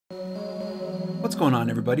What's going on,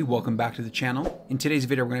 everybody? Welcome back to the channel. In today's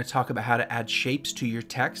video, we're going to talk about how to add shapes to your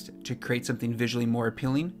text to create something visually more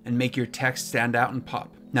appealing and make your text stand out and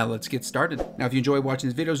pop. Now let's get started. Now, if you enjoy watching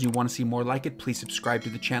these videos and you want to see more like it, please subscribe to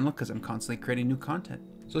the channel because I'm constantly creating new content.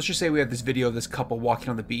 So let's just say we have this video of this couple walking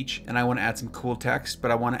on the beach and I want to add some cool text,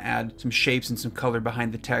 but I want to add some shapes and some color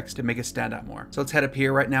behind the text to make it stand out more. So let's head up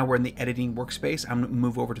here. Right now we're in the editing workspace. I'm going to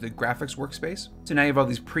move over to the graphics workspace. So now you have all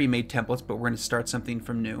these pre-made templates, but we're going to start something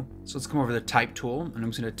from new. So let's come over to the type tool and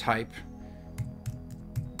I'm just going to type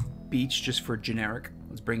beach just for generic.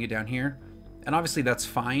 Let's bring it down here. And obviously that's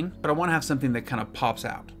fine, but I want to have something that kind of pops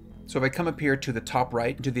out. So if I come up here to the top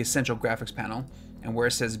right, to the essential graphics panel, and where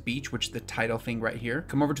it says beach, which is the title thing right here,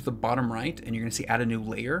 come over to the bottom right and you're gonna see add a new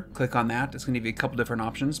layer. Click on that. It's gonna give you a couple different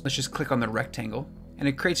options. Let's just click on the rectangle and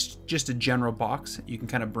it creates just a general box you can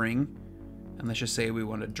kind of bring, and let's just say we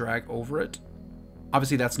want to drag over it.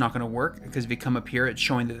 Obviously that's not gonna work because if you come up here, it's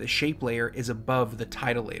showing that the shape layer is above the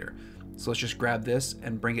title layer. So let's just grab this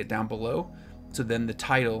and bring it down below. So then the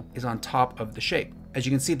title is on top of the shape. As you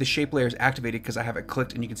can see, the shape layer is activated because I have it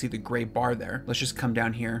clicked and you can see the gray bar there. Let's just come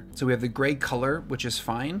down here. So we have the gray color, which is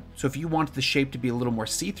fine. So if you want the shape to be a little more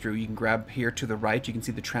see-through, you can grab here to the right. You can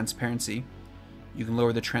see the transparency. You can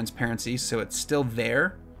lower the transparency so it's still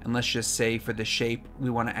there. And let's just say for the shape, we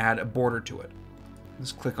want to add a border to it.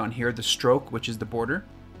 Let's click on here, the stroke, which is the border.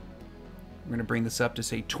 We're going to bring this up to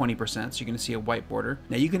say 20%, so you're going to see a white border.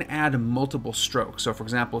 Now you can add multiple strokes. So for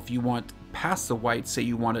example, if you want past the white, say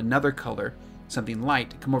you want another color, something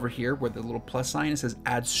light, come over here where the little plus sign, it says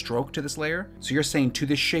add stroke to this layer. So you're saying to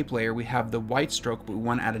this shape layer, we have the white stroke, but we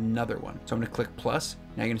want to add another one. So I'm going to click plus.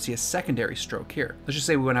 Now you're going to see a secondary stroke here. Let's just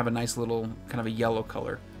say we want to have a nice little kind of a yellow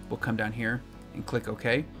color. We'll come down here and click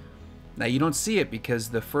OK. Now you don't see it because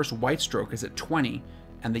the first white stroke is at 20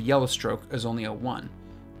 and the yellow stroke is only at 1.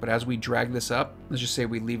 But as we drag this up, let's just say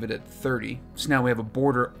we leave it at 30. So now we have a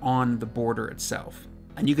border on the border itself.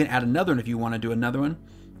 And you can add another one if you want to do another one,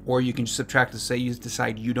 or you can just subtract to say you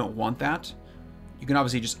decide you don't want that. You can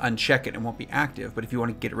obviously just uncheck it and it won't be active, but if you want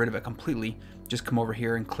to get rid of it completely, just come over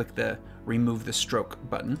here and click the remove the stroke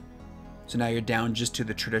button. So now you're down just to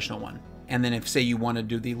the traditional one. And then if say you want to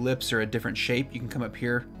do the ellipse or a different shape, you can come up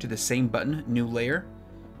here to the same button, new layer,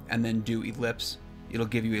 and then do ellipse. It'll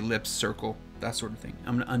give you ellipse, circle, that sort of thing.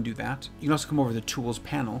 I'm going to undo that. You can also come over to the tools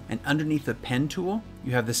panel, and underneath the pen tool,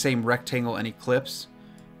 you have the same rectangle and ellipse,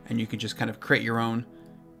 and you can just kind of create your own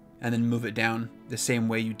and then move it down the same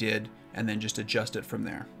way you did and then just adjust it from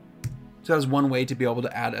there. So that was one way to be able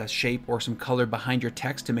to add a shape or some color behind your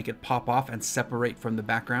text to make it pop off and separate from the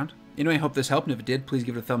background. Anyway, I hope this helped, and if it did, please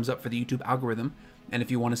give it a thumbs up for the YouTube algorithm. And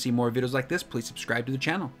if you want to see more videos like this, please subscribe to the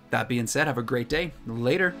channel. That being said, have a great day.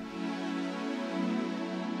 Later.